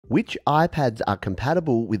Which iPads are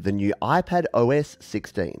compatible with the new iPadOS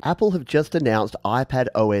 16? Apple have just announced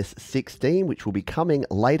iPadOS 16, which will be coming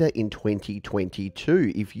later in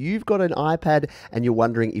 2022. If you've got an iPad and you're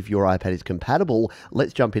wondering if your iPad is compatible,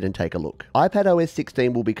 let's jump in and take a look. iPadOS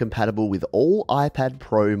 16 will be compatible with all iPad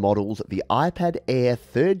Pro models, the iPad Air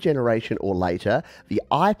 3rd generation or later, the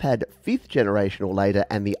iPad 5th generation or later,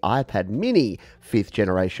 and the iPad Mini 5th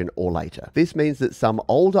generation or later. This means that some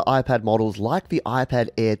older iPad models like the iPad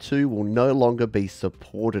Air 2 will no longer be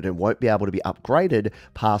supported and won't be able to be upgraded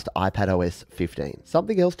past iPadOS 15.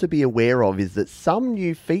 Something else to be aware of is that some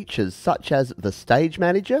new features such as the Stage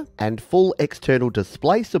Manager and full external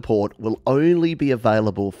display support will only be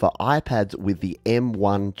available for iPads with the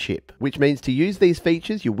M1 chip, which means to use these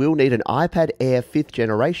features you will need an iPad Air 5th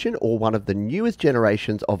generation or one of the newest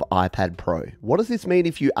generations of iPad Pro. What does this mean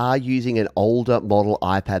if you are using an older model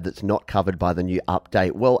iPad that's not covered by the new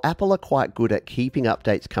update? Well, Apple are quite good at keeping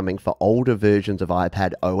updates coming for older versions of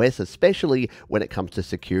iPadOS, especially when it comes to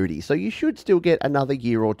security. So you should still get another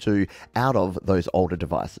year or two out of those older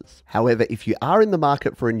devices. However, if you are in the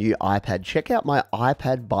market for a new iPad, check out my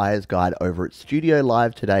iPad buyer's guide over at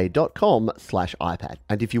studiolivetoday.com/iPad.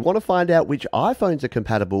 And if you want to find out which iPhones are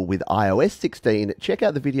compatible with iOS 16, check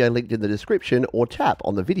out the video linked in the description or tap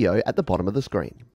on the video at the bottom of the screen.